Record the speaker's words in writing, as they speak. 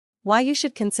Why you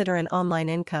should consider an online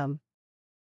income.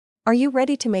 Are you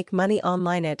ready to make money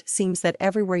online? It seems that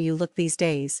everywhere you look these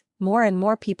days, more and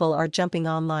more people are jumping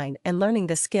online and learning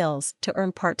the skills to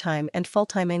earn part-time and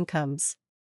full-time incomes.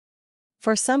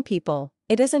 For some people,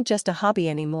 it isn't just a hobby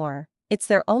anymore, it's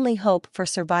their only hope for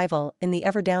survival in the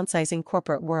ever-downsizing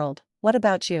corporate world. What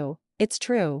about you? It's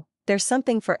true, there's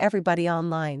something for everybody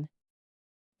online.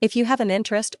 If you have an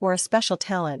interest or a special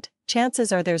talent,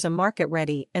 chances are there's a market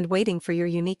ready and waiting for your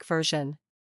unique version.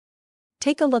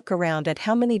 Take a look around at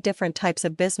how many different types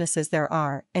of businesses there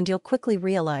are, and you'll quickly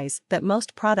realize that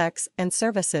most products and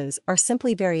services are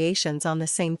simply variations on the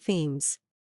same themes.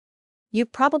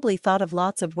 You've probably thought of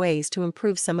lots of ways to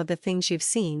improve some of the things you've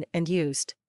seen and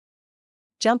used.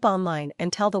 Jump online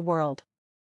and tell the world.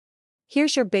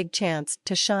 Here's your big chance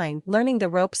to shine. Learning the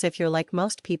ropes. If you're like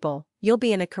most people, you'll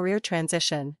be in a career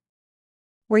transition.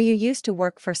 Where you used to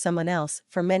work for someone else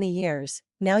for many years,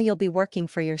 now you'll be working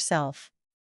for yourself.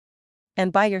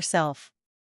 And by yourself.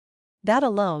 That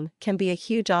alone can be a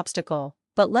huge obstacle,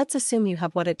 but let's assume you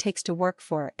have what it takes to work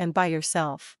for and by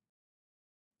yourself.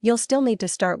 You'll still need to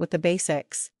start with the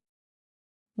basics.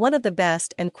 One of the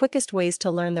best and quickest ways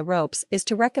to learn the ropes is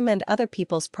to recommend other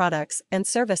people's products and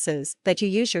services that you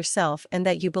use yourself and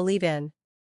that you believe in.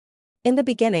 In the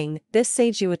beginning, this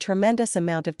saves you a tremendous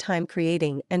amount of time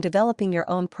creating and developing your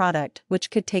own product, which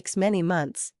could take many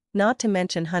months, not to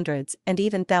mention hundreds and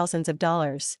even thousands of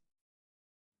dollars.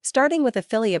 Starting with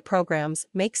affiliate programs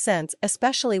makes sense,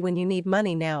 especially when you need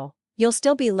money now. You'll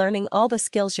still be learning all the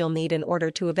skills you'll need in order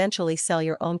to eventually sell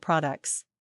your own products.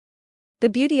 The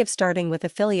beauty of starting with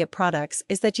affiliate products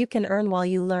is that you can earn while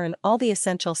you learn all the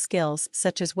essential skills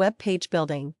such as web page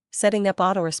building, setting up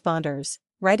autoresponders,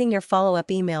 writing your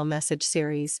follow-up email message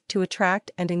series to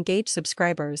attract and engage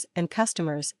subscribers and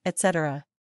customers, etc.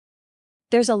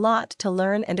 There's a lot to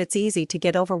learn, and it's easy to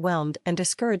get overwhelmed and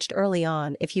discouraged early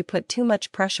on if you put too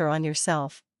much pressure on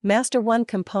yourself. Master one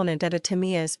component at a time.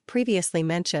 As previously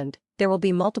mentioned, there will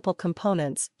be multiple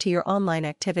components to your online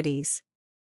activities.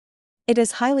 It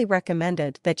is highly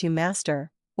recommended that you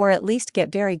master, or at least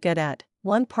get very good at,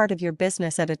 one part of your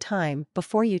business at a time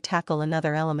before you tackle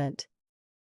another element.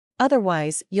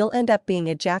 Otherwise, you'll end up being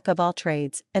a jack of all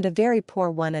trades and a very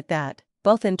poor one at that,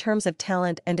 both in terms of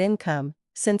talent and income.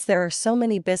 Since there are so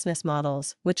many business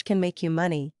models which can make you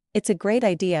money, it's a great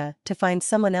idea to find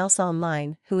someone else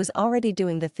online who is already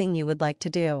doing the thing you would like to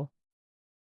do.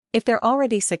 If they're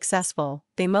already successful,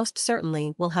 they most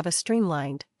certainly will have a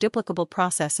streamlined, duplicable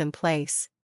process in place.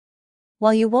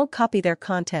 While you won't copy their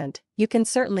content, you can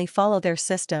certainly follow their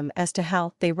system as to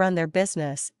how they run their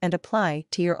business and apply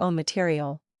to your own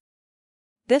material.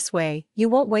 This way, you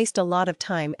won't waste a lot of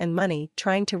time and money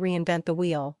trying to reinvent the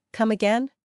wheel. Come again?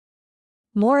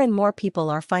 More and more people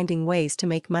are finding ways to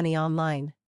make money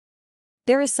online.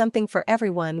 There is something for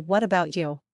everyone. What about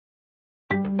you?